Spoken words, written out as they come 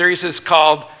Series is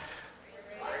called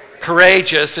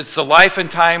Courageous. It's the life and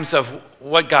times of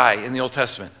what guy in the Old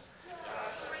Testament?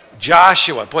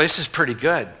 Joshua. Boy, this is pretty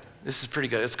good. Let's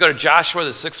go to Joshua,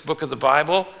 the 6th book of the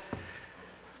Bible.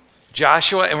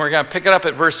 Joshua, and we're going to pick it up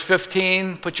at verse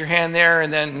 15. Put your hand there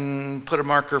and then put a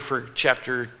marker for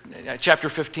chapter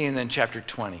 15 and then chapter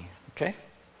 20. Okay?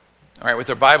 All right,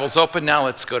 with our Bibles open now,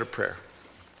 let's go to prayer.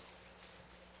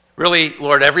 Really,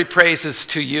 Lord, every praise is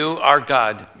to you, our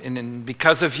God. And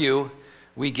because of you,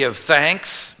 we give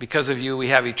thanks. Because of you, we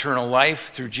have eternal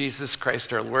life through Jesus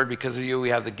Christ our Lord. Because of you, we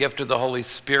have the gift of the Holy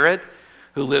Spirit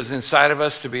who lives inside of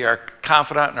us to be our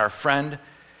confidant and our friend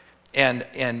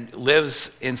and lives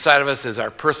inside of us as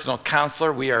our personal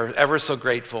counselor. We are ever so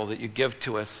grateful that you give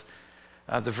to us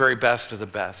the very best of the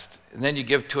best. And then you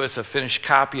give to us a finished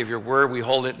copy of your word. We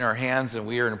hold it in our hands, and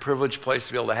we are in a privileged place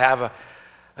to be able to have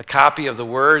a copy of the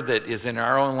word that is in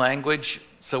our own language.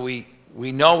 So we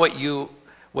know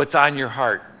what's on your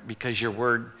heart because your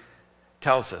word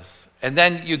tells us. And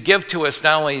then you give to us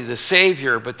not only the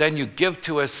Savior, but then you give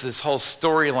to us this whole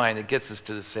storyline that gets us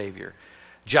to the Savior,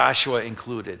 Joshua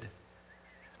included.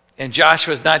 And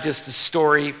Joshua is not just the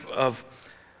story of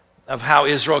how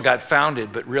Israel got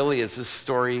founded, but really is the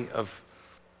story of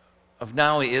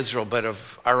not only Israel, but of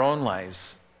our own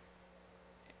lives,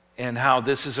 and how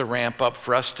this is a ramp up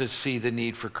for us to see the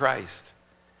need for Christ,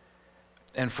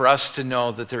 and for us to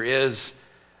know that there is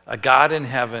a God in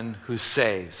heaven who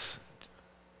saves,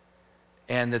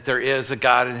 and that there is a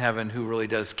God in heaven who really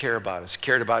does care about us.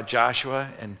 Cared about Joshua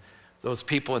and those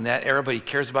people in that era, but he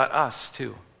cares about us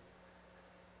too.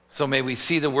 So may we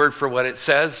see the word for what it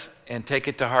says and take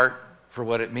it to heart for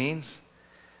what it means.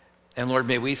 And Lord,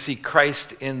 may we see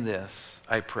Christ in this,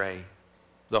 I pray.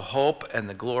 The hope and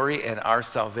the glory and our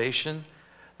salvation,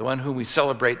 the one whom we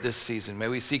celebrate this season. May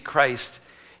we see Christ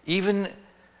even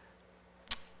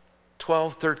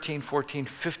 12, 13, 14,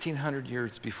 1,500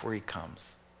 years before he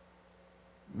comes.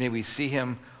 May we see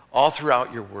him all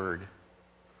throughout your word.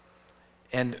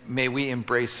 And may we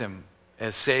embrace him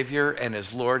as Savior and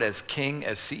as Lord, as King,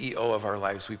 as CEO of our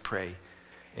lives, we pray.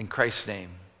 In Christ's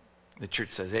name, the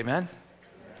church says amen.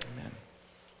 Amen.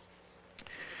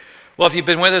 Well, if you've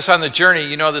been with us on the journey,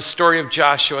 you know the story of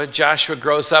Joshua. Joshua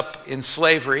grows up in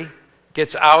slavery,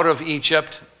 gets out of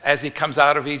Egypt. As he comes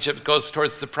out of Egypt, goes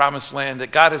towards the promised land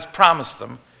that God has promised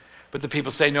them. But the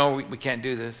people say, no, we can't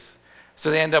do this. So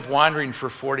they end up wandering for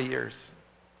 40 years.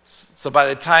 So by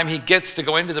the time he gets to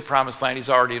go into the promised land, he's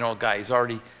already an old guy. He's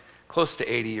already close to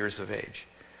 80 years of age.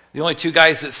 The only two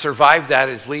guys that survived that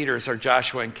as leaders are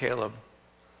Joshua and Caleb.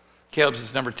 Caleb's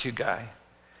his number 2 guy.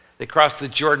 They cross the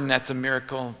Jordan, that's a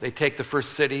miracle. They take the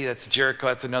first city, that's Jericho,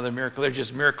 that's another miracle. They're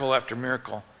just miracle after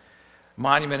miracle.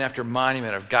 Monument after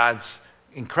monument of God's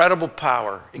incredible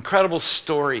power, incredible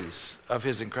stories of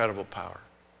his incredible power.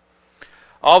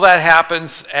 All that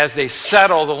happens as they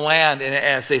settle the land, and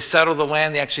as they settle the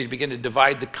land, they actually begin to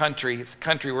divide the country. It's a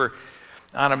country where,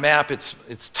 on a map, it's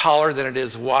taller than it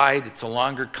is wide. It's a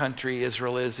longer country,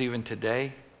 Israel is even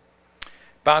today.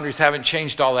 Boundaries haven't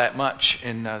changed all that much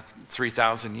in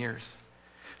 3,000 years.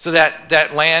 So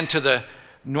that land to the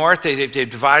north, they've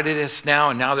divided us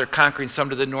now, and now they're conquering some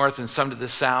to the north and some to the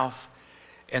south.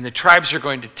 And the tribes are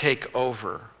going to take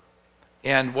over.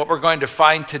 And what we're going to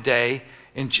find today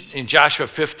in Joshua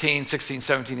 15, 16,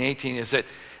 17, 18 is that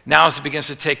now as it begins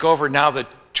to take over, now the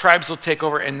tribes will take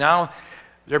over, and now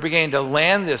they're beginning to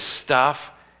land this stuff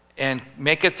and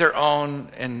make it their own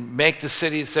and make the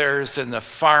cities theirs and the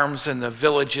farms and the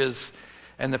villages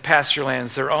and the pasture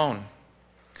lands their own.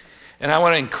 And I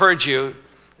want to encourage you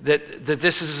that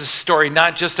this is a story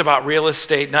not just about real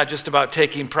estate, not just about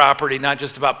taking property, not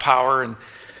just about power and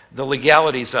the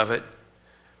legalities of it,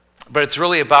 but it's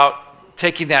really about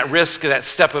taking that risk, that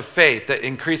step of faith that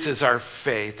increases our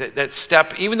faith. That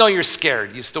step, even though you're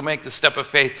scared, you still make the step of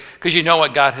faith because you know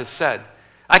what God has said.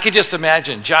 I could just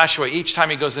imagine Joshua, each time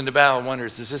he goes into battle,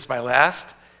 wonders, is this my last?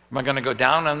 Am I going to go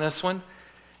down on this one?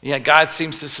 Yeah, God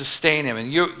seems to sustain him.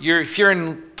 And if you're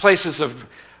in places of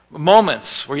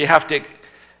moments where you have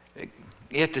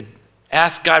to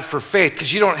ask God for faith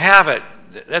because you don't have it,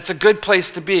 that's a good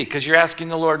place to be because you're asking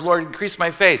the Lord, increase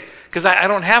my faith because I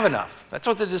don't have enough. That's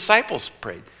what the disciples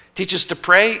prayed. Teach us to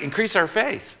pray, increase our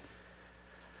faith.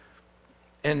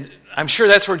 And I'm sure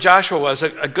that's where Joshua was,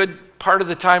 a good part of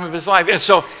the time of his life. And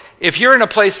so if you're in a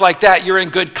place like that, you're in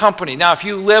good company. Now, if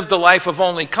you live the life of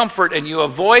only comfort and you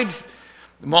avoid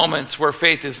moments where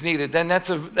faith is needed, then that's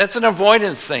an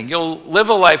avoidance thing. You'll live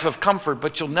a life of comfort,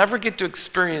 but you'll never get to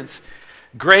experience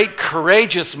great,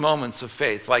 courageous moments of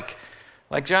faith like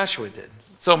Joshua did.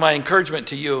 So my encouragement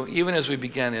to you, even as we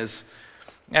begin, is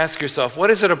Ask yourself,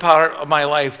 what is it about my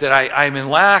life that I'm in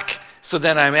lack? So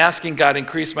then I'm asking God,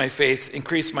 increase my faith,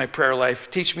 increase my prayer life,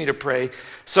 teach me to pray.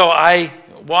 So I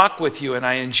walk with you and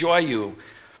I enjoy you.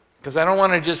 Because I don't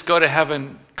want to just go to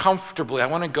heaven comfortably. I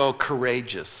want to go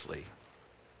courageously.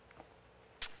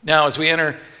 Now, as we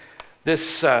enter this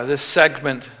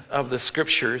segment of the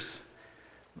Scriptures,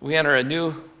 we enter a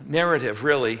new narrative,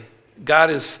 really.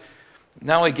 God is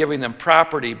not only giving them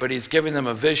property, but he's giving them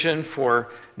a vision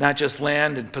for not just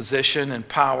land and position and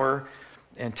power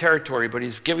and territory, but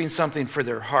he's giving something for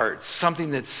their hearts,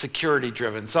 something that's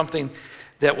security-driven, something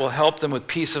that will help them with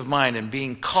peace of mind and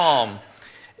being calm,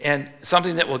 and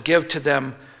something that will give to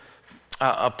them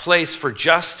a place for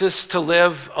justice to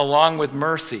live along with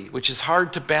mercy, which is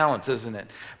hard to balance, isn't it?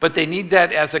 But they need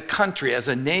that as a country, as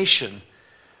a nation.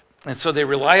 And so they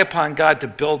rely upon God to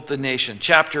build the nation.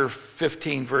 Chapter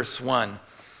 15, verse 1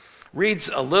 reads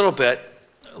a little bit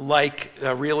like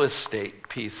a real estate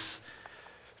piece.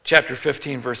 Chapter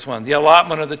 15, verse 1. The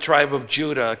allotment of the tribe of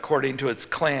Judah, according to its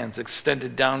clans,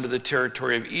 extended down to the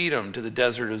territory of Edom, to the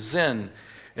desert of Zin,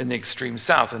 in the extreme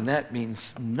south. And that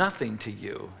means nothing to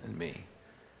you and me,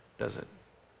 does it?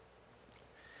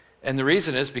 And the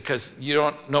reason is because you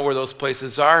don't know where those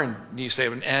places are, and you say,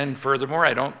 and furthermore,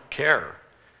 I don't care.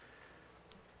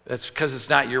 That's because it's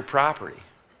not your property,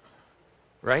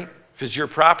 right? If it's your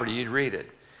property, you'd read it.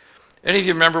 Any of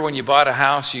you remember when you bought a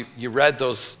house, you read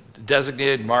those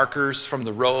designated markers from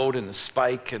the road and the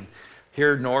spike, and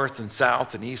here north and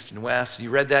south and east and west. You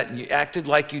read that and you acted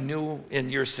like you knew,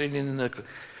 and you're sitting in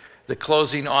the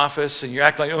closing office and you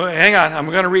act like, oh, hang on, I'm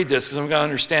going to read this because I'm going to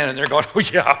understand it. And they're going, oh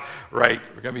yeah, right,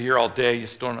 we're going to be here all day, you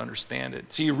still don't understand it.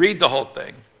 So you read the whole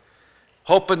thing,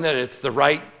 hoping that it's the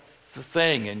right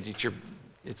thing and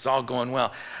it's all going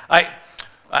well. I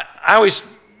always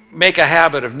make a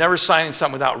habit of never signing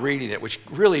something without reading it, which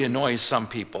really annoys some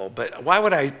people. But why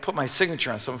would I put my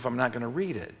signature on something if I'm not going to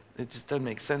read it? It just doesn't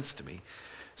make sense to me.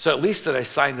 So at least that I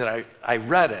signed that I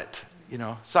read it, you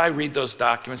know. So I read those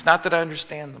documents, not that I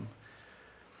understand them.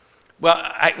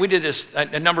 Well, we did this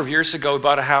a number of years ago. We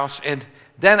bought a house, and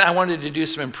then I wanted to do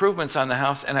some improvements on the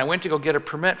house, and I went to go get a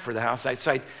permit for the house.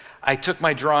 I took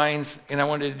my drawings, and I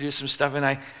wanted to do some stuff, and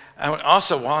I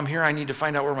also, while I'm here, I need to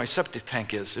find out where my septic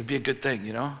tank is. It'd be a good thing,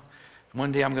 you know.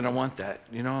 One day I'm going to want that,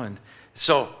 you know. And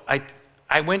so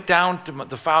I went down to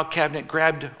the file cabinet,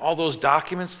 grabbed all those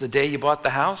documents the day you bought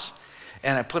the house,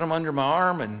 and I put them under my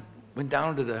arm and went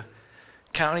down to the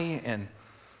county and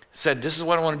said, this is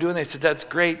what I want to do. And they said, that's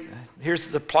great. Here's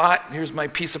the plot. Here's my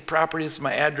piece of property. This is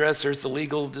my address. There's the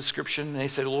legal description. And they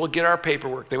said, well, we'll get our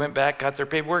paperwork. They went back, got their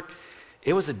paperwork.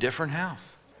 It was a different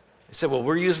house. They said, well,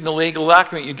 we're using the legal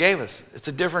document you gave us. It's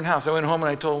a different house. I went home and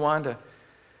I told Wanda,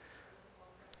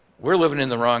 we're living in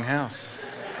the wrong house.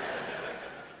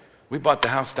 We bought the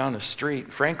house down the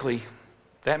street. Frankly,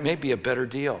 that may be a better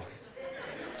deal.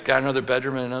 It's got another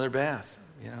bedroom and another bath,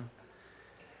 you know.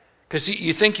 Because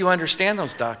you think you understand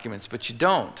those documents, but you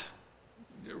don't,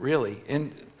 really.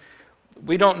 And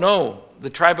we don't know. The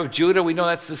tribe of Judah, we know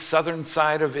that's the southern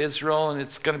side of Israel, and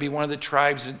it's going to be one of the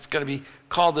tribes. It's going to be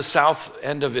called the south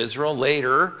end of Israel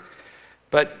later.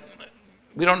 But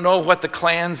we don't know what the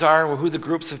clans are or who the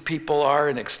groups of people are,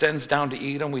 and it extends down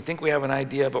to Edom. We think we have an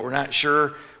idea, but we're not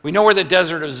sure. We know where the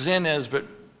desert of Zin is, but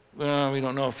we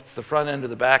don't know if it's the front end or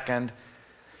the back end.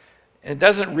 And it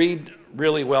doesn't read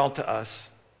really well to us.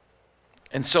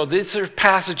 And so these are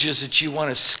passages that you want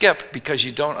to skip because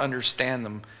you don't understand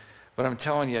them. But I'm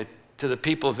telling you, to the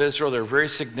people of Israel, they're very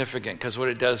significant because what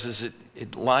it does is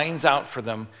it lines out for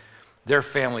them their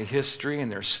family history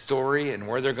and their story and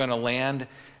where they're going to land,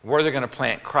 where they're going to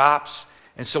plant crops.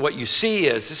 And so what you see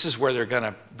is this is where they're going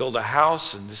to build a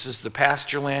house, and this is the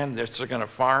pasture land, this they're going to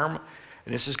farm,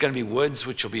 and this is going to be woods,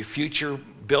 which will be future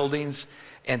buildings.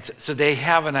 And so they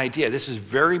have an idea. This is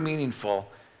very meaningful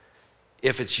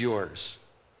if it's yours.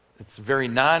 It's very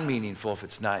non-meaningful if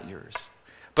it's not yours.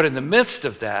 But in the midst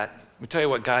of that, let me tell you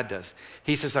what God does.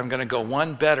 He says, I'm going to go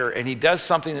one better, and he does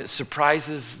something that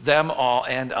surprises them all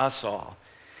and us all.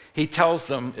 He tells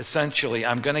them, essentially,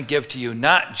 I'm going to give to you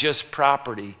not just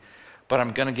property, but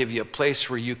I'm going to give you a place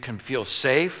where you can feel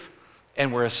safe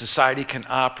and where a society can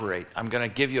operate. I'm going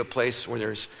to give you a place where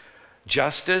there's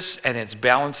justice and it's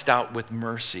balanced out with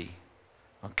mercy.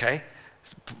 Okay?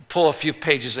 Pull a few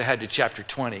pages ahead to chapter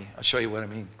 20. I'll show you what I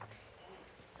mean.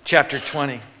 Chapter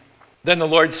 20. Then the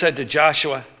Lord said to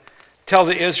Joshua, tell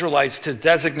the Israelites to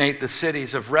designate the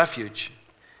cities of refuge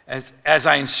as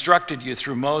I instructed you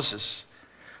through Moses,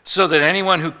 so that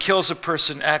anyone who kills a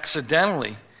person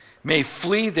accidentally may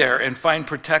flee there and find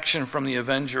protection from the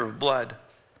avenger of blood.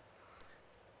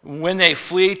 When they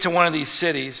flee to one of these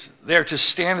cities, they are to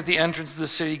stand at the entrance of the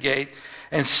city gate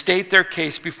and state their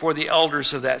case before the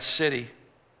elders of that city.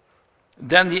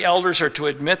 Then the elders are to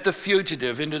admit the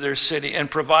fugitive into their city and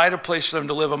provide a place for them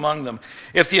to live among them.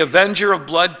 If the avenger of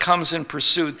blood comes in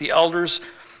pursuit, the elders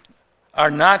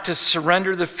are not to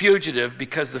surrender the fugitive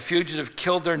because the fugitive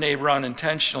killed their neighbor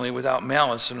unintentionally without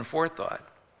malice and forethought.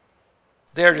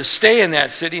 They are to stay in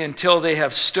that city until they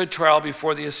have stood trial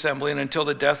before the assembly and until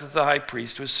the death of the high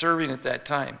priest who is serving at that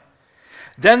time.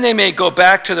 Then they may go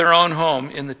back to their own home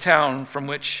in the town from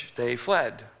which they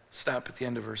fled. Stop at the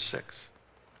end of verse 6.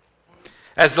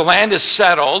 As the land is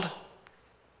settled,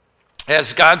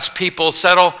 as God's people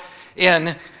settle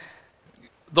in,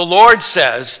 the Lord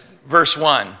says, verse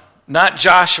 1, not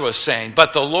Joshua saying,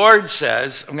 but the Lord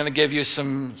says, I'm going to give you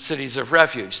some cities of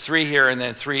refuge, 3 here and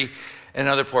then 3 in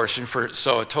another portion,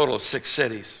 so a total of 6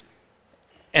 cities.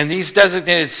 And these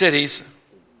designated cities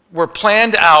were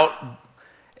planned out,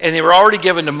 and they were already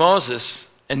given to Moses,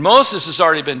 and Moses has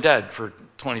already been dead for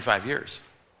 25 years.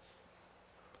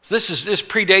 So this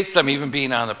predates them even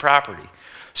being on the property.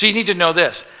 So you need to know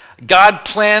this. God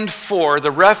planned for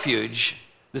the refuge,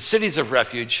 the cities of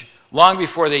refuge, long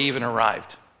before they even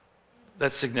arrived.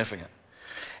 That's significant.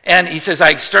 And he says,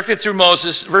 I instructed through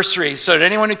Moses, verse 3, so that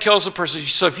anyone who kills a person,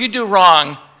 so if you do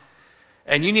wrong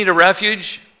and you need a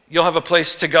refuge, you'll have a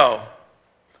place to go.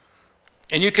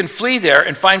 And you can flee there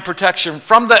and find protection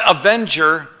from the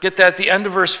avenger. Get that at the end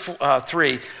of verse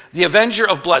 3. The avenger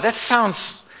of blood. That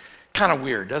sounds kind of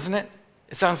weird, doesn't it?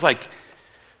 It sounds like,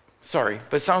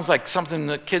 but it sounds like something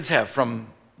that kids have from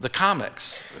the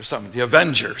comics or something, the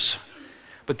Avengers.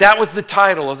 But that was the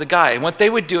title of the guy. And what they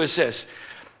would do is this.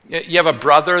 You have a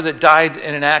brother that died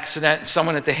in an accident,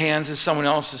 someone at the hands of someone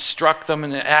else has struck them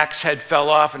and the axe head fell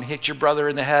off and hit your brother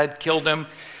in the head, killed him.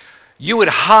 You would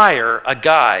hire a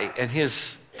guy and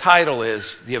his title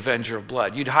is the Avenger of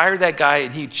Blood. You'd hire that guy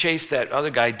and he'd chase that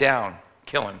other guy down,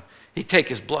 kill him. He'd take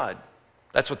his blood.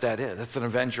 That's what that is. That's an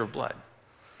Avenger of Blood.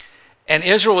 And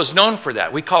Israel is known for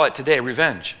that. We call it today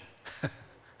revenge.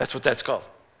 That's what that's called.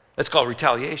 That's called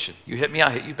retaliation. You hit me,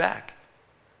 I'll hit you back.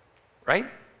 Right?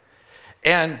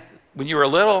 And when you were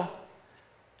little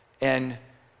and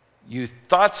you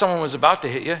thought someone was about to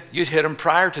hit you, you'd hit them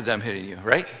prior to them hitting you,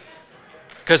 right?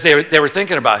 Because they were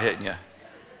thinking about hitting you.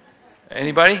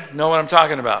 Anybody know what I'm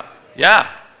talking about?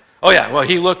 Yeah. Oh, yeah. Well,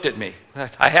 he looked at me.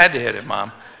 I had to hit him,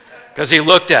 Mom, because he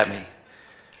looked at me.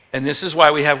 And this is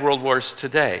why we have world wars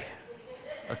today.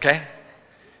 Okay?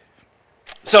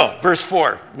 So, verse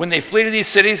 4. When they flee to these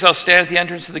cities, they'll stand at the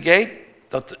entrance of the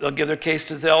gate. They'll give their case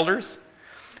to the elders.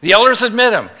 The elders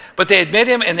admit him, but they admit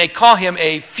him and they call him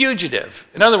a fugitive.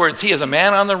 In other words, he is a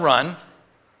man on the run.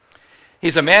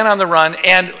 He's a man on the run,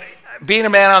 and being a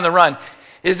man on the run,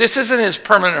 this isn't his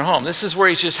permanent home. This is where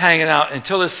he's just hanging out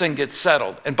until this thing gets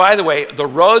settled. And by the way, the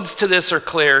roads to this are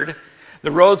cleared.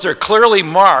 The roads are clearly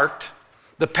marked.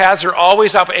 The paths are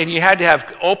always up, and you had to have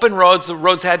open roads. The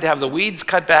roads had to have the weeds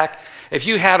cut back. If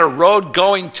you had a road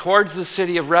going towards the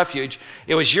city of refuge,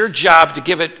 it was your job to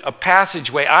give it a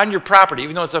passageway on your property,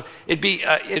 even though it'd be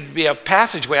a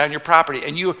passageway on your property.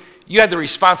 And you had the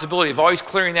responsibility of always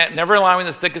clearing that, never allowing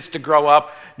the thickets to grow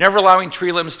up, never allowing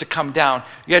tree limbs to come down.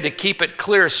 You had to keep it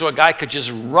clear so a guy could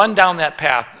just run down that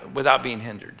path without being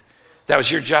hindered. That was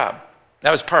your job.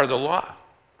 That was part of the law.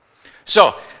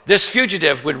 So this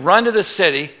fugitive would run to the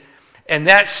city, and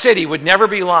that city would never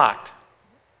be locked.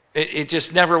 It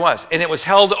just never was. And it was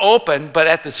held open, but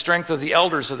at the strength of the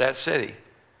elders of that city.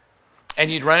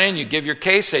 And you'd run in, you'd give your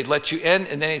case, they'd let you in,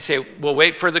 and then he'd say, we'll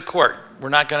wait for the court. We're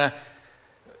not going to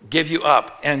give you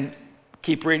up. And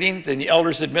keep reading. Then the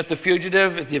elders admit the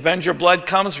fugitive. If the avenger of blood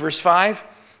comes, verse 5,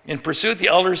 in pursuit, the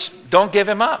elders don't give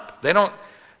him up. They don't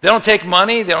take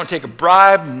money. They don't take a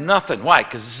bribe, nothing. Why?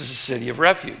 Because this is a city of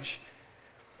refuge.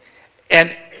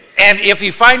 And if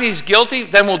you find he's guilty,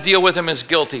 then we'll deal with him as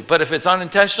guilty. But if it's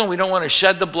unintentional, we don't want to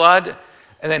shed the blood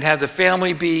and then have the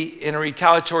family be in a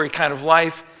retaliatory kind of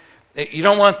life. You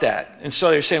don't want that. And so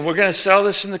they're saying, we're going to settle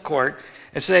this in the court.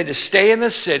 And so they had to stay in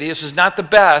the city. This is not the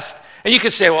best. And you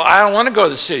could say, well, I don't want to go to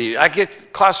the city. I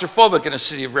get claustrophobic in a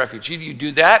city of refuge. Either you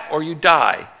do that or you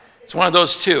die. It's one of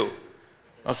those two.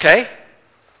 Okay?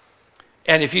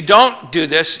 And if you don't do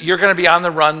this, you're going to be on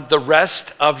the run the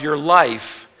rest of your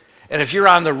life. And if you're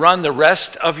on the run the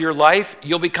rest of your life,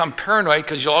 you'll become paranoid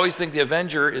because you'll always think the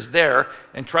avenger is there.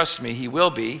 And trust me, he will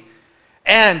be.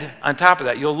 And on top of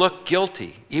that, you'll look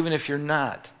guilty, even if you're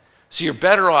not. So you're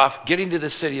better off getting to the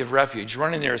city of refuge,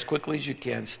 running there as quickly as you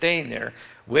can, staying there,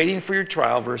 waiting for your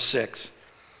trial, verse 6.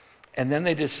 And then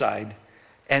they decide,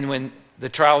 And when the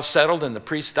trial's settled and the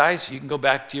priest dies, you can go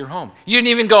back to your home. You didn't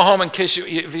even go home and kiss your,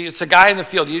 if it's a guy in the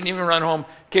field, you didn't even run home,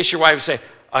 kiss your wife and say,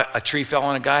 a tree fell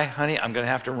on a guy, honey, I'm going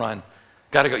to have to run.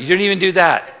 Got to go. You didn't even do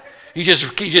that. You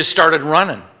just started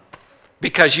running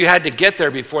because you had to get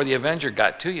there before the avenger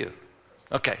got to you.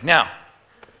 Okay, now,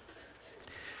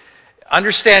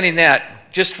 understanding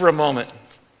that, just for a moment,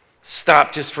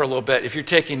 stop just for a little bit. If you're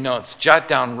taking notes, jot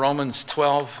down Romans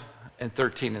 12 and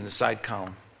 13 in the side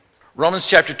column. Romans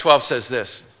chapter 12 says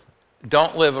this: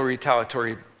 don't live a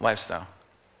retaliatory lifestyle.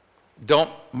 Don't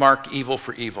mark evil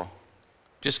for evil.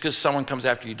 Just because someone comes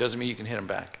after you doesn't mean you can hit them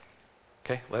back.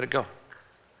 Okay, let it go.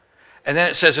 And then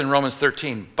it says in Romans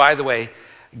 13, by the way,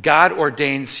 God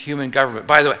ordains human government.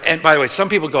 By the way, some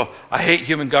people go, I hate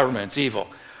human government, it's evil.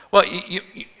 Well,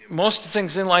 most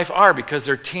things in life are because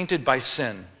they're tainted by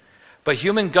sin. But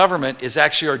human government is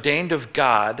actually ordained of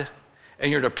God,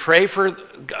 and you're to pray for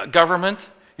government,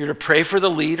 you're to pray for the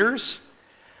leaders,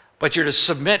 but you're to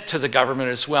submit to the government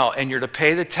as well, and you're to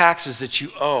pay the taxes that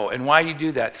you owe. And why do you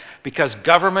do that? Because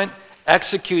government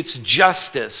executes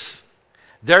justice.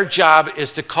 Their job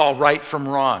is to call right from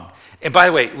wrong. And by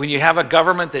the way, when you have a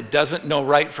government that doesn't know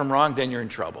right from wrong, then you're in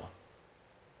trouble.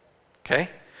 Okay?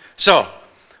 So,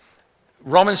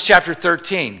 Romans chapter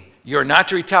 13, you're not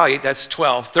to retaliate, that's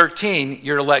 12. 13,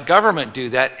 you're to let government do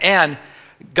that, and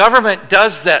government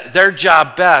does their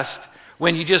job best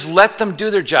when you just let them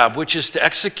do their job, which is to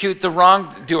execute the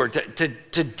wrongdoer,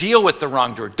 to deal with the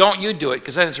wrongdoer. Don't you do it,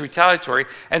 because then it's retaliatory,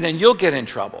 and then you'll get in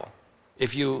trouble.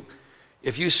 If you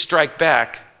strike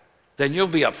back, then you'll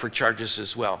be up for charges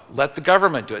as well. Let the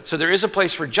government do it. So there is a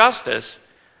place for justice.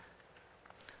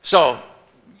 So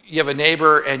you have a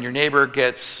neighbor, and your neighbor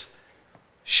gets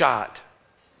shot,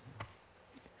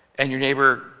 and your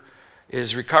neighbor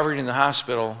is recovering in the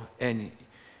hospital, and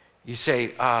you say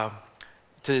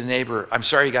to the neighbor, I'm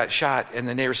sorry you got shot, and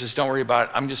the neighbor says, don't worry about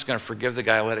it, I'm just going to forgive the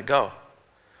guy, let it go.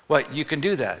 Well, you can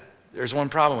do that. There's one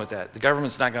problem with that. The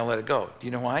government's not going to let it go. Do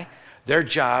you know why? Their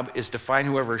job is to find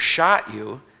whoever shot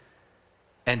you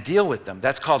and deal with them.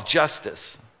 That's called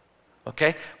justice.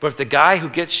 Okay? But if the guy who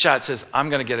gets shot says,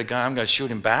 I'm going to get a gun, I'm going to shoot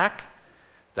him back,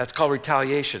 that's called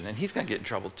retaliation, and he's going to get in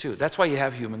trouble too. That's why you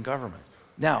have human government.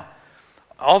 Now,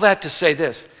 all that to say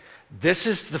this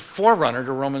is the forerunner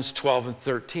to Romans 12 and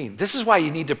 13. This is why you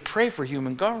need to pray for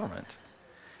human government.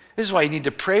 This is why you need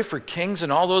to pray for kings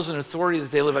and all those in authority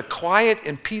that they live a quiet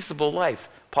and peaceable life,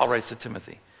 Paul writes to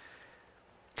Timothy.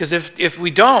 Because if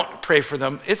we don't pray for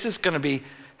them, it's just going to be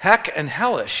heck and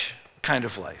hellish kind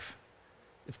of life.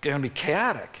 It's going to be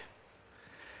chaotic.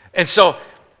 And so,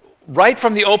 right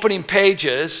from the opening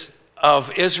pages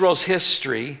of Israel's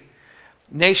history,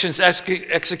 nations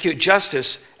execute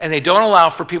justice, and they don't allow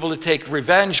for people to take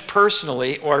revenge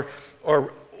personally or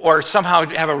somehow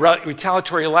have a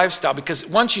retaliatory lifestyle, because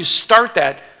once you start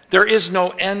that, there is no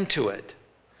end to it.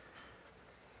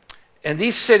 And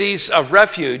these cities of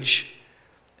refuge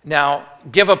now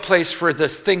give a place for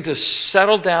this thing to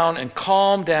settle down and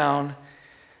calm down,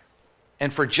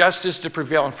 and for justice to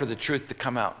prevail and for the truth to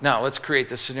come out. Now, let's create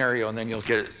this scenario, and then you'll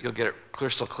get it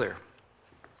crystal clear.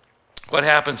 What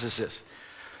happens is this.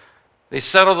 They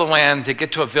settle the land, they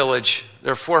get to a village,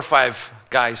 there are 4 or 5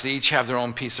 guys, they each have their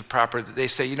own piece of property. They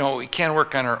say, you know, we can't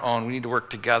work on our own, we need to work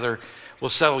together. We'll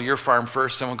settle your farm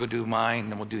first, then we'll go do mine,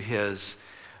 then we'll do his.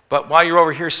 But while you're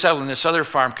over here settling this other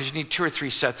farm, because you need 2 or 3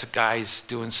 sets of guys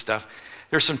doing stuff,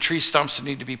 there's some tree stumps that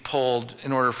need to be pulled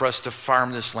in order for us to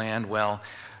farm this land well.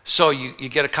 So you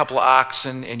get a couple of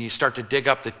oxen, and you start to dig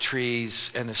up the trees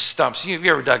and the stumps. If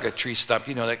you ever dug a tree stump,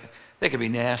 you know that they can be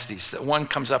nasty. One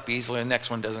comes up easily, and the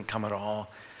next one doesn't come at all.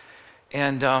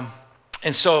 And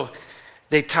so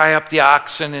they tie up the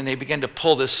oxen, and they begin to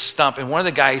pull this stump. And one of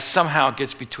the guys somehow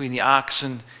gets between the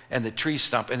oxen and the tree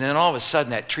stump. And then all of a sudden,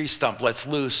 that tree stump lets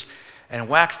loose and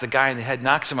whacks the guy in the head,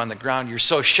 knocks him on the ground. You're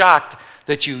so shocked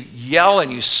that you yell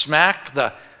and you smack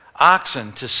the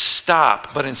oxen to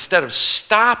stop. But instead of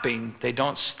stopping, they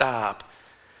don't stop.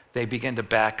 They begin to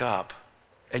back up.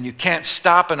 And you can't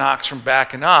stop an ox from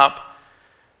backing up.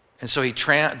 And so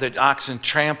the oxen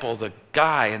trample the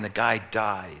guy, and the guy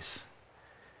dies.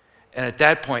 And at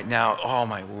that point now, oh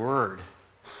my word,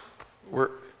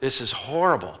 this is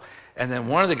horrible. And then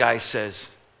one of the guys says,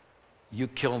 you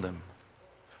killed him.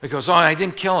 He goes, oh, I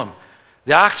didn't kill him.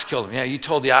 The ox killed him. Yeah, you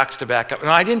told the ox to back up. No,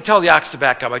 I didn't tell the ox to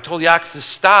back up. I told the ox to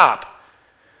stop.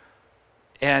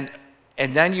 And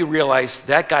then you realize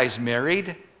that guy's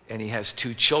married, and he has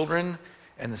 2 children,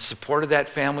 and the support of that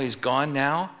family is gone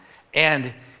now.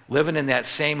 And living in that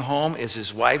same home is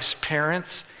his wife's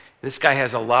parents. This guy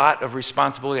has a lot of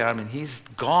responsibility on him, and he's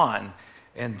gone,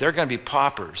 and they're going to be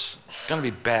paupers. It's going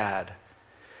to be bad.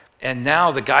 And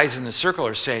now the guys in the circle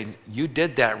are saying, you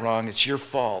did that wrong, it's your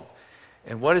fault.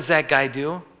 And what does that guy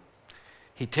do?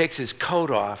 He takes his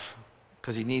coat off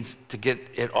because he needs to get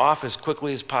it off as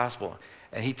quickly as possible.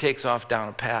 And he takes off down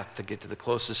a path to get to the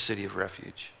closest city of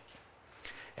refuge.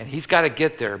 And he's got to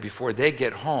get there before they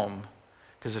get home,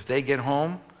 because if they get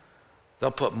home, they'll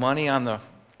put money on the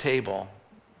table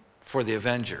for the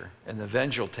avenger, and the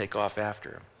avenger will take off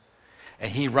after him.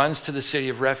 And he runs to the city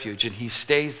of refuge, and he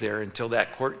stays there until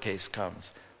that court case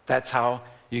comes. That's how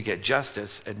you get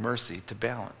justice and mercy to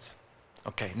balance.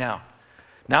 Okay, now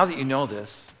that you know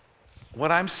this,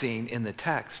 what I'm seeing in the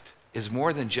text is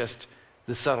more than just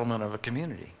the settlement of a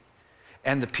community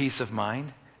and the peace of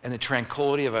mind and the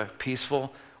tranquility of a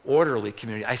peaceful, orderly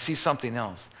community. I see something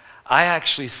else. I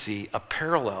actually see a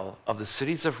parallel of the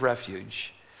cities of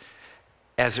refuge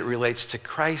as it relates to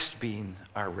Christ being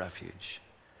our refuge.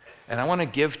 And I want to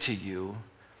give to you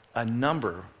a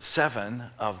number, 7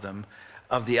 of them,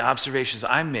 of the observations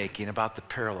I'm making about the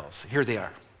parallels. Here they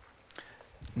are.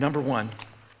 Number 1,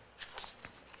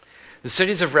 the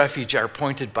cities of refuge are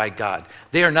appointed by God.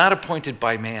 They are not appointed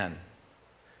by man.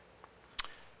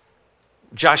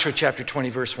 Joshua chapter 20,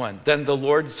 verse 1. Then the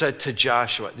Lord said to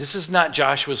Joshua, this is not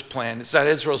Joshua's plan, it's not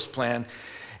Israel's plan,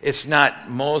 it's not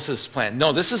Moses' plan.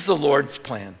 No, this is the Lord's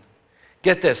plan.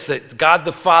 Get this, that God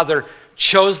the Father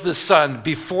chose the Son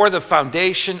before the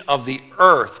foundation of the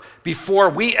earth. Before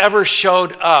we ever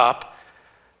showed up,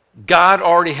 God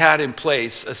already had in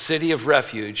place a city of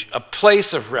refuge, a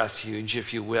place of refuge,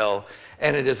 if you will,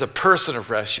 and it is a person of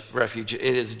refuge. It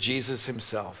is Jesus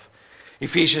himself.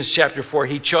 Ephesians chapter 4,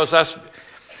 he chose us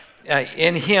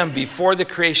in him before the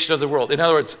creation of the world. In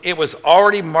other words, it was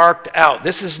already marked out.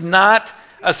 This is not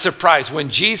a surprise. When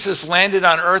Jesus landed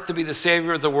on earth to be the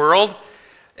Savior of the world,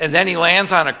 and then he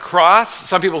lands on a cross,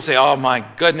 some people say, oh my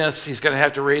goodness, he's going to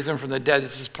have to raise him from the dead.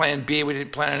 This is plan B. We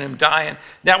didn't plan on him dying.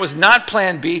 That was not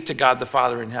plan B to God the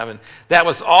Father in heaven. That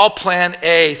was all plan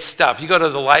A stuff. You go to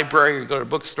the library, you go to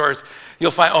bookstores, you'll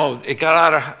find, oh, it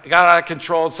got out of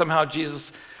control, and somehow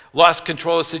Jesus lost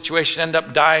control of the situation, ended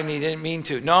up dying, he didn't mean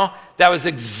to. No, that was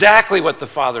exactly what the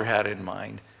Father had in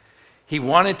mind. He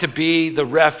wanted to be the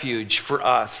refuge for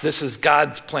us. This is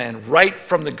God's plan right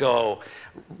from the go,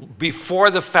 before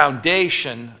the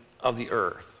foundation of the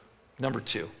earth. Number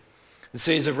 2, the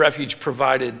cities of refuge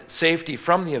provided safety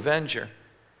from the avenger.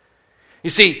 You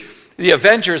see, the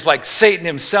avenger is like Satan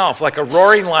himself, like a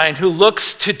roaring lion who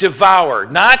looks to devour,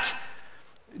 not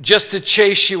just to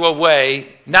chase you away,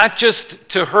 not just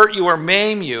to hurt you or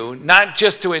maim you, not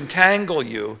just to entangle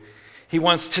you. He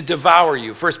wants to devour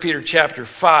you. 1 Peter chapter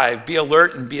 5, be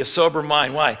alert and be of sober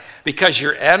mind. Why? Because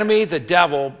your enemy, the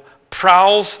devil,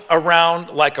 prowls around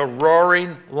like a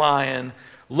roaring lion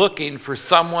looking for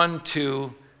someone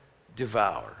to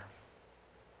devour.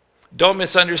 Don't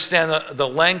misunderstand the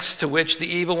lengths to which the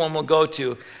evil one will go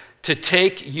to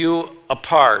take you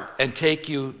apart and take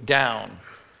you down.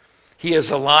 He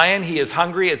is a lion. He is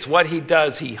hungry. It's what he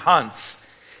does. He hunts.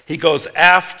 He goes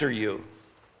after you.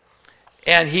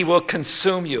 And he will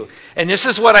consume you. And this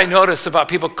is what I notice about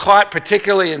people caught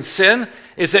particularly in sin,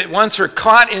 is that once we're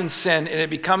caught in sin and it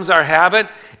becomes our habit,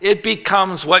 it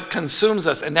becomes what consumes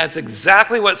us. And that's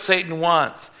exactly what Satan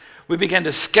wants. We begin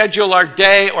to schedule our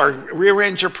day or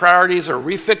rearrange our priorities or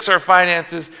refix our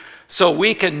finances so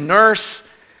we can nurse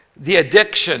the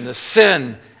addiction, the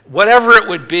sin, whatever it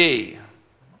would be.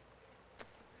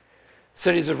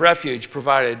 Cities of refuge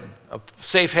provided a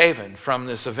safe haven from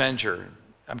this avenger.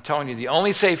 I'm telling you, the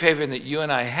only safe haven that you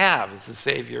and I have is the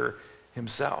Savior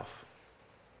himself.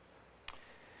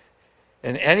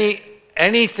 And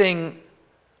anything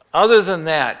other than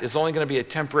that is only going to be a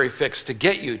temporary fix to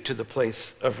get you to the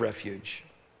place of refuge.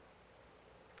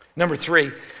 Number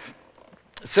 3,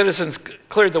 citizens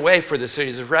cleared the way for the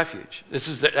cities of refuge.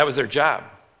 That was their job.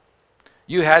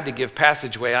 You had to give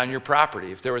passageway on your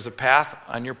property. If there was a path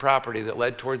on your property that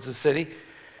led towards the city,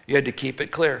 you had to keep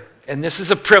it clear. And this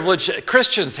is a privilege that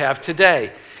Christians have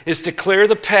today, is to clear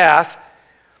the path.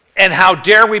 And how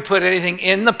dare we put anything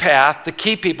in the path to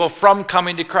keep people from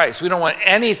coming to Christ? We don't want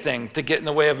anything to get in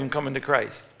the way of them coming to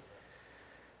Christ.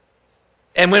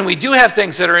 And when we do have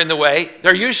things that are in the way,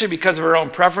 they're usually because of our own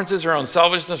preferences, our own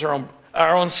selfishness,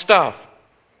 our own stuff.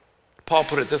 Paul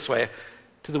put it this way,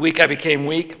 to the weak I became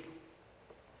weak,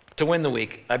 to win the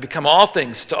weak. I become all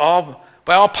things to all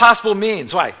by all possible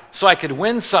means. Why? So I could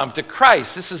win some to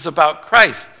Christ. This is about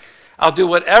Christ. I'll do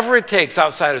whatever it takes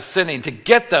outside of sinning to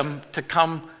get them to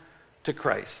come to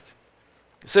Christ.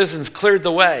 Citizens cleared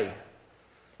the way.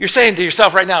 You're saying to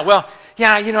yourself right now, well,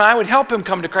 yeah, I would help him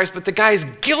come to Christ, but the guy's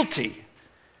guilty.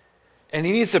 And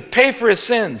he needs to pay for his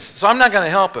sins, so I'm not going to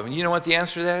help him. And you know what the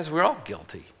answer to that is? We're all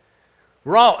guilty.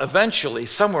 We're all eventually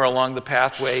somewhere along the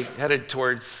pathway headed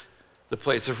towards the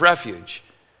place of refuge,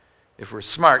 if we're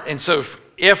smart. And so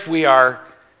if we are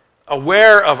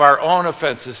aware of our own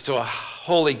offenses to a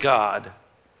holy God,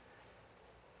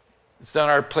 it's not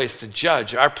our place to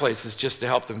judge. Our place is just to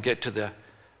help them get to the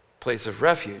place of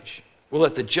refuge. We'll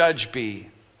let the judge be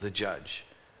the judge.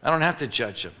 I don't have to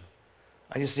judge them.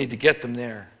 I just need to get them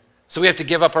there. So we have to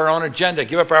give up our own agenda,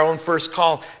 give up our own first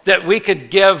call, that we could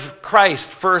give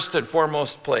Christ first and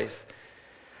foremost place.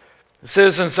 The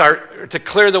citizens are to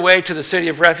clear the way to the city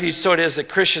of refuge, so it is that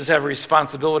Christians have a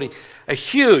responsibility, a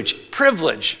huge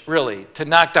privilege, really, to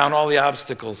knock down all the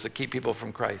obstacles that keep people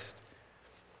from Christ.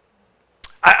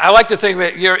 I like to think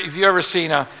that if you've ever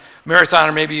seen a marathon,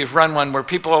 or maybe you've run one, where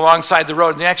people are alongside the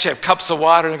road and they actually have cups of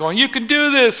water and they're going, "You can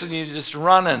do this," and you're just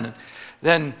running.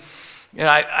 Then,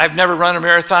 I've never run a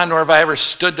marathon, nor have I ever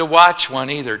stood to watch one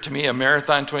either. To me, a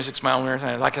marathon, 26-mile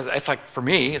marathon, it's like, for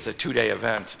me, it's a 2-day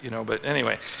event, But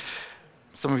anyway,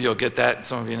 some of you will get that, and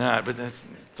some of you not, but it's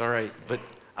all right. But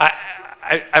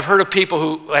I've heard of people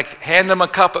who hand them a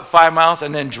cup at 5 miles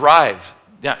and then drive,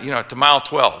 to mile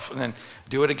 12, and then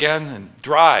do it again, and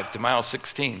drive to mile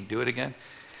 16, do it again.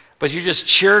 But you're just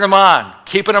cheering them on,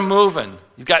 keeping them moving.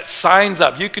 You've got signs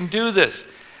up. You can do this.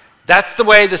 That's the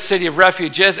way the city of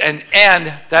refuge is,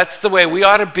 and that's the way we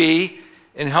ought to be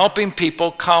in helping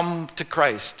people come to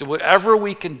Christ. Do whatever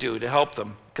we can do to help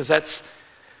them, because it's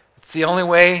the only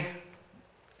way.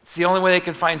 It's the only way they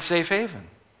can find safe haven.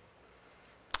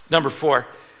 Number 4,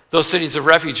 those cities of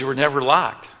refuge were never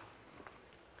locked,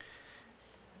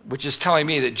 which is telling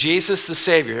me that Jesus the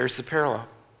Savior, here's the parallel,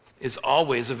 is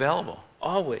always available.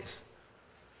 Always.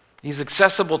 He's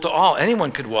accessible to all.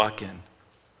 Anyone could walk in.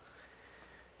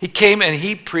 He came and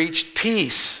he preached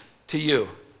peace to you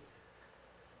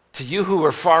who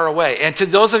were far away, and to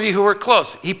those of you who were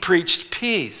close. He preached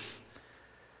peace.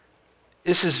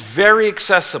 This is very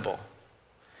accessible.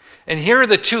 And here are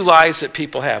the 2 lies that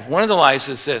people have. One of the lies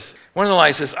is this. One of the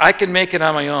lies is, I can make it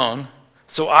on my own,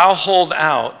 so I'll hold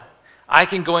out. I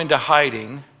can go into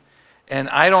hiding, and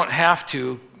I don't have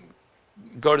to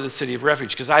go to the city of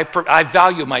refuge because I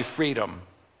value my freedom.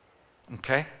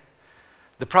 Okay?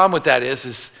 The problem with that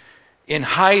is in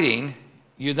hiding,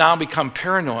 you now become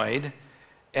paranoid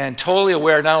and totally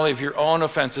aware not only of your own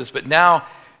offenses, but now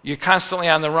you're constantly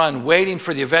on the run, waiting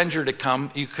for the avenger to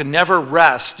come. You can never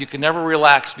rest. You can never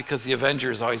relax because the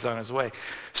avenger is always on his way.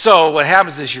 So what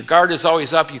happens is your guard is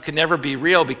always up. You can never be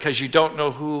real because you don't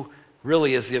know who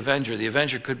really is the avenger. The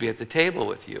avenger could be at the table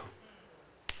with you.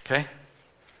 Okay?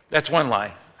 That's one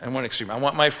lie and one extreme. I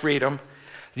want my freedom.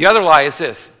 The other lie is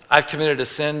this. I've committed a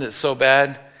sin that's so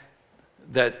bad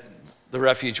that the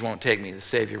refuge won't take me, the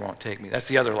Savior won't take me. That's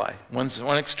the other lie. One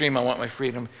extreme, I want my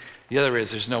freedom. The other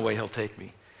is, there's no way he'll take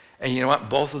me. And you know what?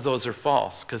 Both of those are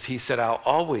false, because he said, I'll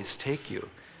always take you.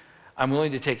 I'm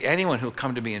willing to take anyone who will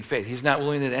come to me in faith. He's not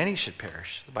willing that any should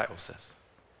perish, the Bible says.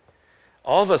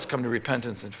 All of us come to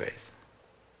repentance and faith.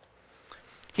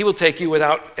 He will take you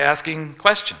without asking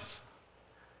questions.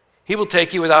 He will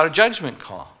take you without a judgment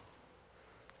call.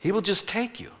 He will just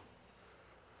take you.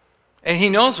 And he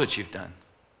knows what you've done.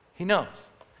 He knows.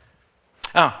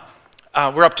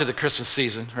 We're up to the Christmas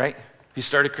season, right? Have you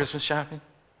started Christmas shopping?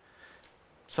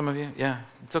 Some of you? Yeah.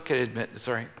 It's okay to admit. It's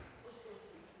all right.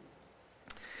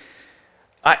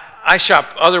 I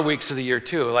shop other weeks of the year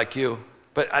too, like you.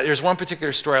 But there's one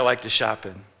particular store I like to shop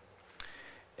in.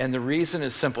 And the reason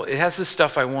is simple. It has the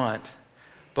stuff I want.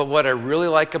 But what I really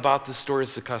like about the store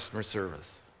is the customer service.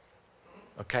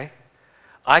 Okay?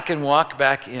 I can walk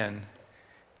back in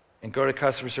and go to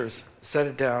customer service, set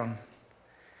it down,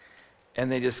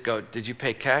 and they just go, did you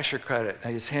pay cash or credit?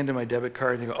 And I just hand them my debit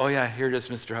card, and they go, oh yeah, here it is,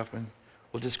 Mr. Huffman.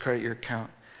 We'll just credit your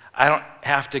account. I don't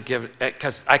have to give it,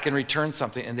 because I can return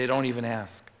something, and they don't even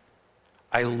ask.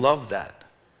 I love that.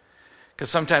 Because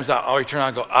sometimes I'll return,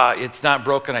 I'll go, it's not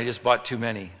broken, I just bought too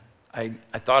many. I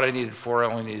thought I needed 4,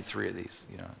 I only needed 3 of these.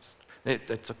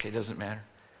 That's okay, it doesn't matter.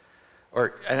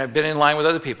 And I've been in line with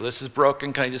other people. This is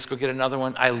broken. Can I just go get another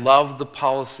one? I love the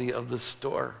policy of the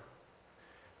store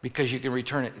because you can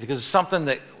return it. Because it's something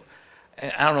that,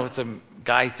 I don't know if it's a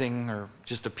guy thing or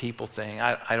just a people thing.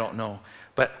 I don't know.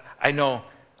 But I know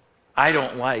I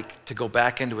don't like to go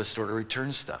back into a store to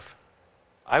return stuff.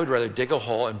 I would rather dig a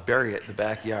hole and bury it in the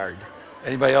backyard.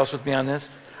 Anybody else with me on this?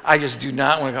 I just do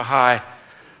not want to go, hi,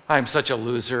 I'm such a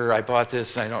loser. I bought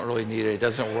this and I don't really need it. It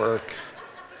doesn't work.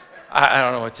 I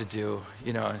don't know what to do,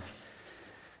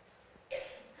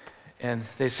 And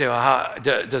they say, well,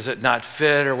 does it not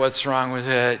fit, or what's wrong with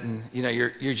it? And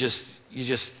you're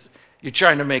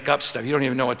trying to make up stuff. You don't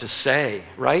even know what to say,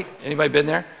 right? Anybody been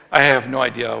there? I have no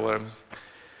idea what I'm.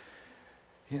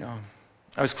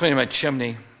 I was cleaning my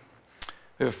chimney.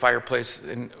 We have a fireplace,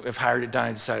 and we've hired it done.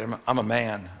 I decided I'm a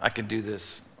man. I can do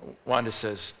this. Wanda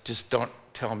says, just don't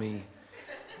tell me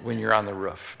when you're on the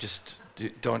roof.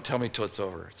 Don't tell me till it's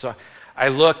over. So I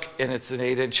look, and it's an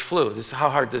 8-inch flue. How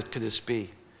hard could this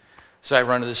be? So I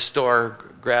run to the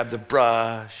store, grab the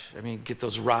brush, get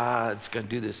those rods, gonna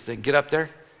do this thing. Get up there.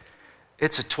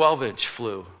 It's a 12-inch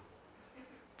flue.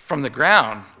 From the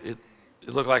ground, it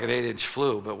looked like an 8-inch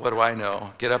flue, but what do I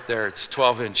know? Get up there, it's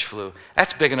 12-inch flue.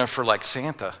 That's big enough for like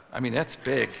Santa. That's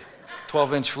big.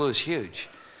 12-inch flue is huge.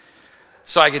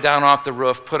 So I get down off the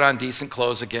roof, put on decent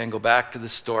clothes again, go back to the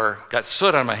store, got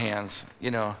soot on my hands,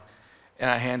 and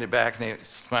I hand it back, and they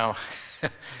smile.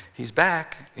 He's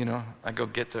back, I go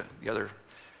get the other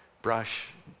brush,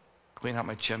 clean out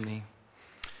my chimney.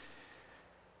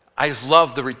 I just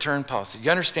love the return policy. You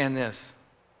understand this?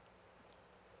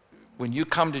 When you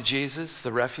come to Jesus,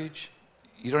 the refuge,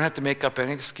 you don't have to make up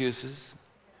any excuses.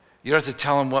 You don't have to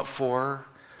tell him what for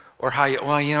or how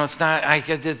it's not, I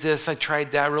did this, I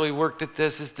tried that, I really worked at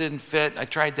this didn't fit, I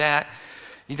tried that.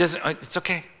 It's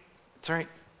okay. It's all right.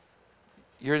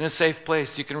 You're in a safe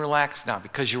place. You can relax now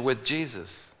because you're with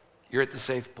Jesus. You're at the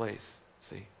safe place,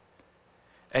 see?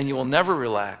 And you will never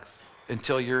relax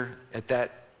until you're at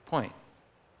that point.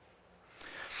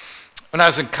 When I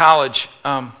was in college,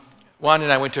 Juan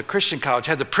and I went to a Christian college,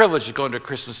 had the privilege of going to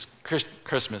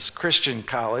a Christian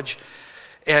college,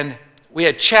 and we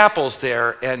had chapels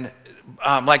there, and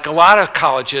like a lot of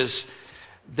colleges,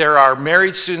 there are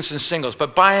married students and singles,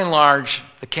 but by and large,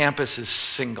 the campus is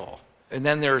single. And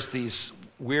then there's these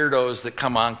weirdos that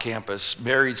come on campus,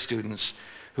 married students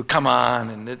who come on,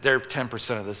 and they're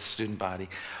 10% of the student body.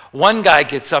 One guy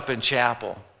gets up in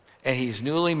chapel, and he's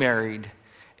newly married,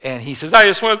 and he says, I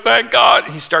just want to thank God.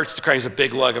 He starts to cry. He's a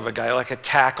big lug of a guy, like a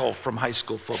tackle from high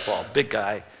school football. Big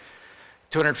guy,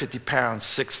 250 pounds,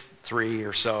 6'3"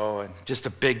 or so, and just a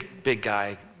big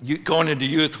guy. Going into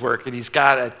youth work, and he's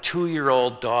got a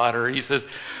 2-year-old daughter. He says,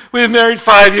 we've been married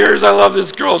 5 years. I love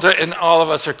this girl. And all of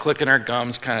us are clicking our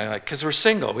gums, kind of like, because we're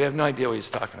single. We have no idea what he's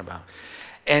talking about.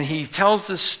 And he tells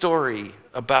this story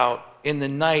about in the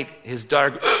night, his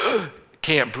daughter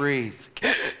can't breathe.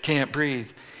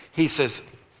 He says,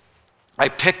 I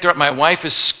picked her up. My wife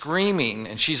is screaming,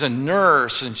 and she's a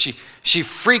nurse, and she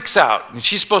freaks out. And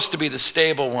she's supposed to be the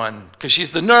stable one because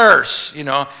she's the nurse,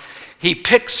 He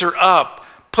picks her up,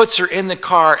 puts her in the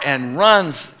car, and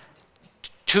runs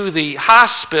to the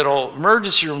hospital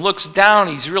emergency room, looks down.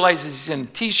 He realizes he's in a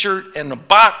T-shirt and the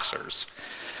boxers.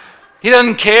 He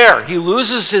doesn't care. He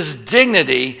loses his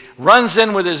dignity, runs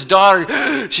in with his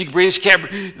daughter. She breathes, she can't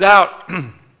breathe out.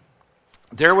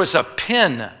 There was a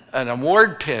pin, an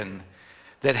award pin,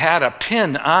 that had a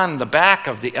pin on the back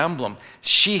of the emblem.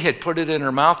 She had put it in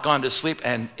her mouth, gone to sleep,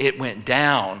 and it went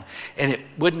down, and it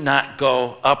would not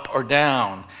go up or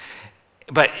down.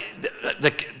 But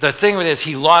the thing is,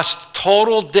 he lost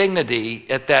total dignity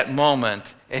at that moment,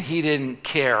 and he didn't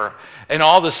care. And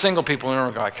all the single people in the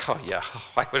room were like, oh yeah,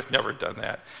 I would have never done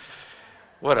that.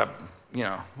 What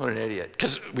an idiot.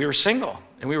 Because we were single,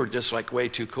 and we were just like way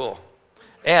too cool.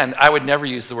 And I would never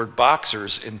use the word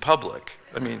boxers in public.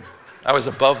 I was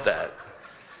above that.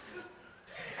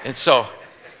 And so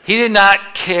he did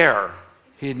not care.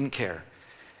 He didn't care.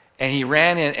 And he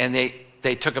ran in, and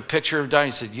they took a picture of Donnie.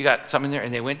 He said, you got something in there?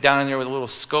 And they went down in there with a little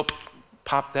scope,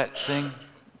 popped that thing,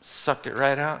 sucked it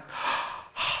right out.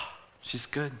 She's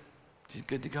good. She's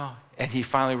good to go. And he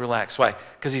finally relaxed. Why?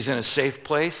 Because he's in a safe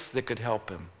place that could help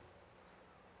him.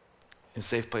 In a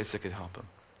safe place that could help him.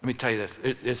 Let me tell you this.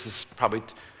 This is probably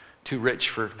too rich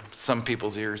for some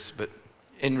people's ears, but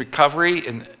in recovery,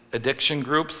 in addiction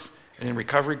groups, and in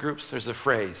recovery groups, there's a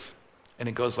phrase, and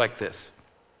it goes like this.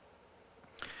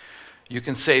 You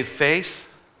can save face,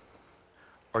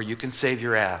 or you can save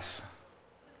your ass,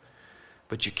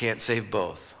 but you can't save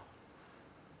both.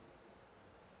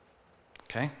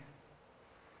 Okay?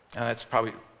 Now that's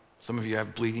probably, some of you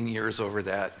have bleeding ears over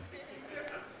that.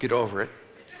 Get over it.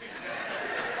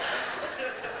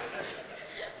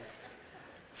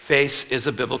 Face is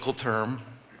a biblical term,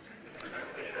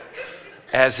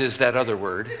 as is that other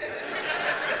word,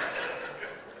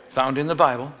 found in the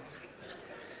Bible.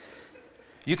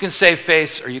 You can save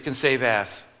face or you can save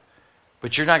ass,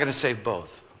 but you're not going to save both.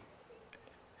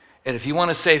 And if you want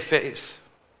to save face,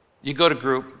 you go to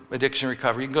group, addiction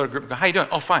recovery, you can go to group and go, how you doing?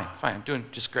 Oh, fine, I'm doing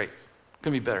just great.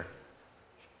 Couldn't be better.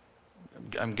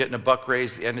 I'm getting a buck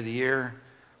raise at the end of the year.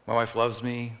 My wife loves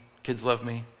me. Kids love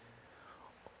me.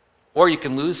 Or you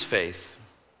can lose face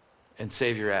and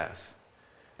save your ass.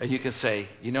 And you can say,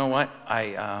 you know what?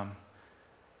 I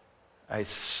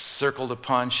circled a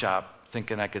pawn shop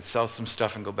thinking I could sell some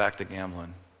stuff and go back to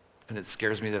gambling. and it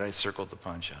scares me that I circled the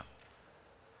pawn shop.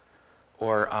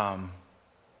 Or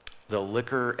the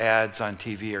liquor ads on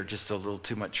TV are just a little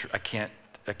too much. I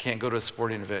can't go to a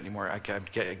sporting event anymore. I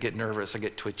get nervous. I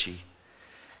get twitchy.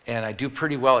 And I do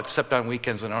pretty well, except on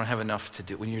weekends when I don't have enough to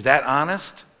do. When you're that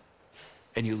honest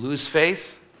and you lose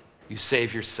face, you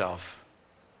save yourself.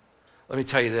 Let me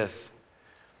tell you this.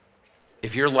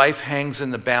 If your life hangs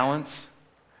in the balance,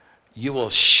 you will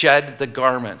shed the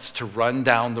garments to run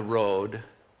down the road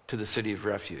to the city of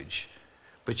refuge.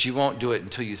 But you won't do it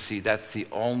until you see that's the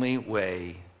only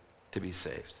way to be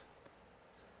saved.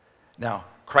 Now,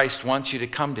 Christ wants you to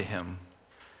come to him,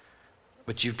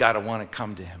 but you've got to want to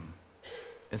come to him.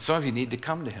 And some of you need to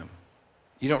come to him.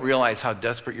 You don't realize how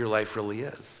desperate your life really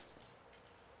is.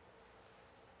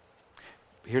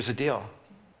 Here's the deal.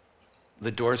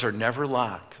 The doors are never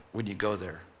locked when you go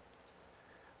there.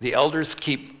 The elders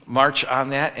keep march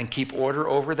on that and keep order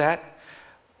over that.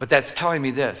 But that's telling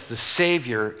me this. The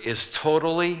Savior is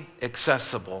totally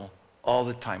accessible all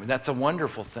the time. And that's a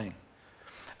wonderful thing.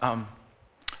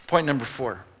 Point number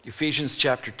 4, Ephesians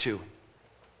chapter 2.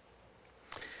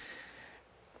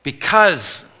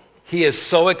 Because he is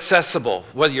so accessible,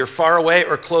 whether you're far away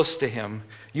or close to him,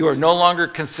 you are no longer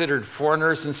considered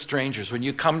foreigners and strangers. When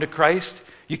you come to Christ,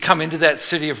 you come into that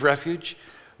city of refuge,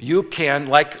 you can,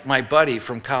 like my buddy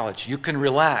from college, you can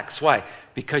relax. Why?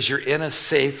 Because you're in a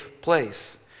safe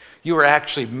place. You are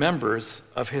actually members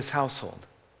of his household.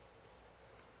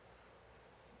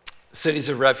 Cities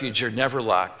of refuge are never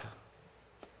locked.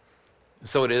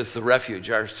 So it is the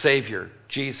refuge. Our Savior,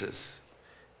 Jesus,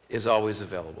 is always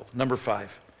available. Number 5,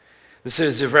 the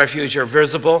cities of refuge are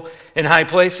visible in high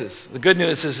places. The good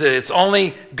news is that it's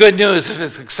only good news if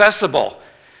it's accessible.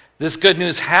 This good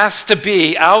news has to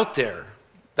be out there.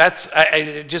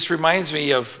 It just reminds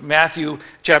me of Matthew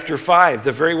chapter 5,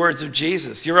 the very words of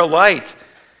Jesus. You're a light.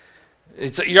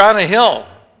 You're on a hill.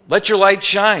 Let your light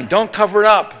shine. Don't cover it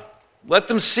up. Let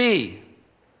them see.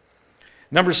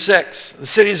 Number 6, the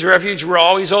cities of refuge were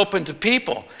always open to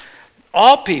people.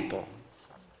 All people.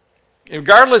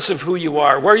 Regardless of who you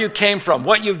are, where you came from,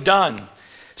 what you've done.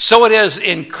 So it is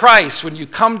in Christ. When you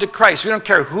come to Christ, we don't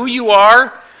care who you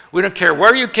are. We don't care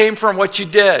where you came from, what you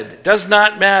did. It does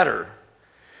not matter.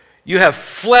 You have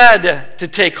fled to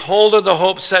take hold of the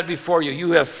hope set before you.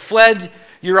 You have fled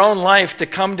your own life to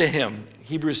come to him.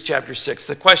 Hebrews chapter 6.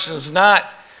 The question is not,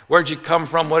 where'd you come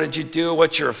from? What did you do?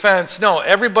 What's your offense? No,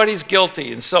 everybody's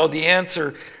guilty. And so the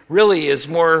answer really is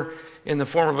more in the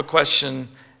form of a question,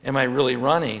 am I really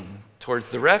running towards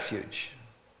the refuge?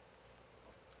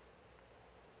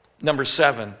 Number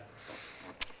 7,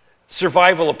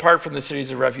 survival apart from the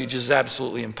cities of refuge is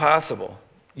absolutely impossible.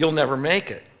 You'll never make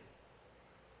it.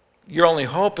 Your only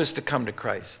hope is to come to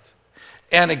Christ.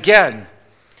 And again,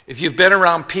 if you've been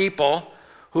around people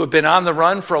who have been on the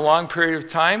run for a long period of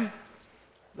time,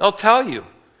 they'll tell you,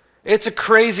 it's a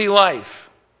crazy life.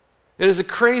 It is a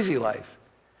crazy life.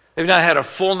 They've not had a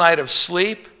full night of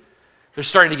sleep. They're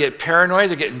starting to get paranoid.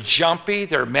 They're getting jumpy.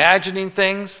 They're imagining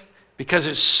things because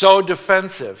it's so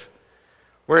defensive.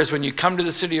 Whereas when you come to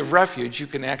the city of refuge, you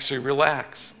can actually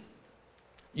relax.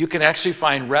 You can actually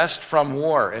find rest from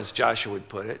war, as Joshua would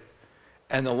put it.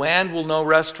 And the land will know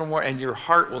rest from war, and your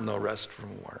heart will know rest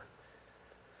from war.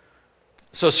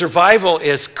 So survival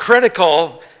is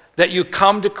critical that you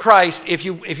come to Christ. If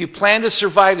you plan to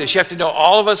survive this, you have to know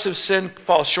all of us have sinned,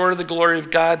 fall short of the glory of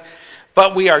God,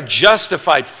 but we are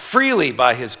justified freely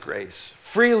by his grace.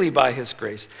 Freely by his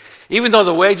grace. Even though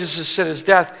the wages of sin is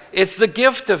death, it's the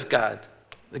gift of God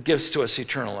that gives to us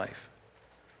eternal life.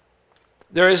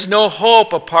 There is no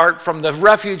hope apart from the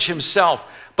refuge himself.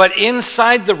 But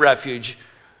inside the refuge,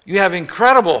 you have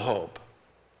incredible hope.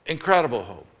 Incredible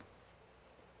hope.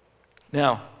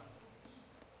 Now,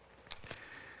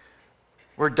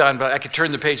 we're done, but I could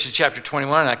turn the page to chapter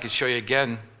 21 and I could show you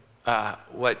again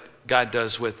what God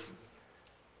does with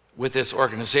this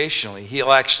organizationally.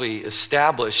 He'll actually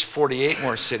establish 48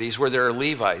 more cities where there are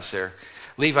Levites there.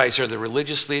 Levites are the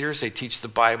religious leaders. They teach the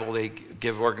Bible. They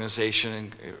give organization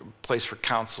and place for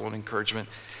counsel and encouragement.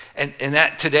 And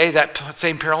that today, that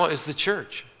same parallel is the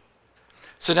church.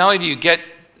 So not only do you get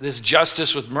this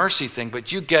justice with mercy thing,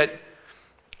 but you get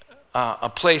a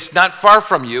place not far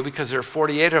from you, because there are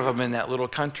 48 of them in that little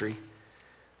country.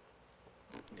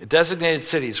 Designated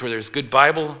cities where there's good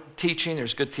Bible teaching,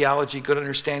 there's good theology, good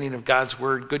understanding of God's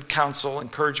word, good counsel,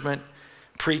 encouragement,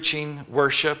 preaching,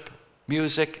 worship,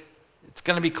 music. It's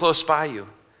going to be close by you.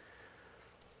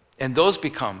 And those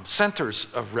become centers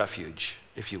of refuge,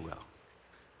 if you will.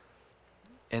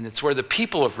 And it's where the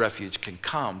people of refuge can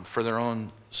come for their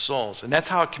own souls. And that's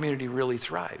how a community really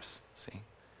thrives, see?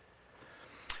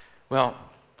 Well,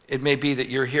 It may be that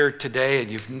you're here today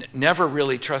and you've never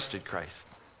really trusted Christ.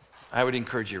 I would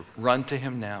encourage you, run to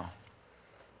him now.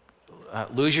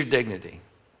 Lose your dignity,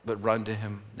 but run to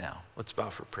him now. Let's bow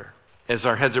for prayer. As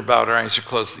our heads are bowed, our eyes are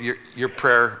closed, your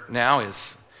prayer now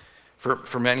is,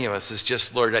 for many of us, is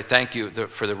just, Lord, I thank you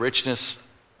for the richness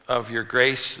of your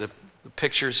grace, the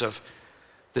pictures of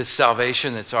this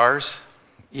salvation that's ours,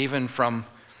 even from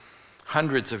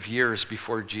hundreds of years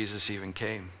before Jesus even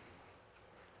came.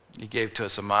 You gave to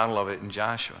us a model of it in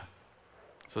Joshua.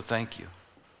 So thank you.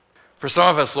 For some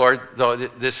of us, Lord, though,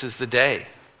 this is the day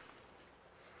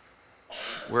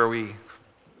where we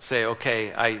say,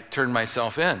 okay, I turn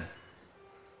myself in.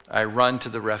 I run to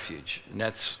the refuge. And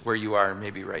that's where you are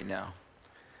maybe right now.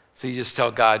 So you just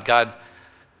tell God, God,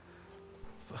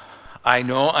 I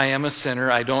know I am a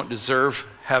sinner. I don't deserve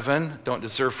heaven, don't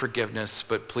deserve forgiveness,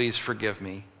 but please forgive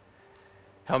me.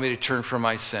 Help me to turn from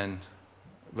my sin.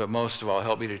 But most of all,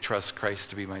 help me to trust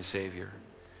Christ to be my Savior.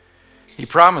 He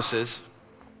promises,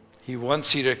 he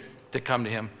wants you to come to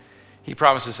him. He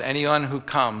promises anyone who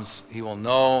comes, he will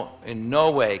in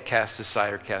no way cast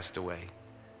aside or cast away.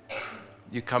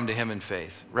 You come to him in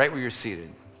faith, right where you're seated.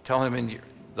 Tell him in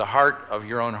the heart of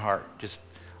your own heart, just,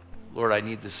 Lord, I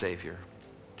need the Savior.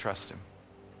 Trust him.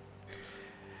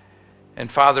 And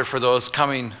Father, for those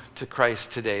coming to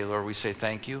Christ today, Lord, we say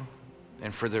thank you.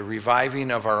 And for the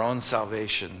reviving of our own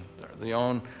salvation,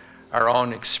 our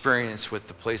own experience with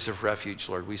the place of refuge,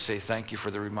 Lord, we say thank you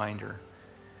for the reminder.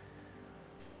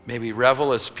 May we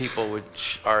revel as people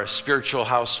which are a spiritual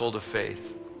household of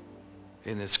faith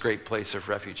in this great place of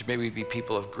refuge. May we be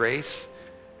people of grace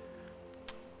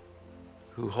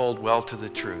who hold well to the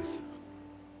truth.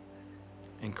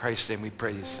 In Christ's name we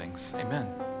pray these things.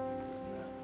 Amen.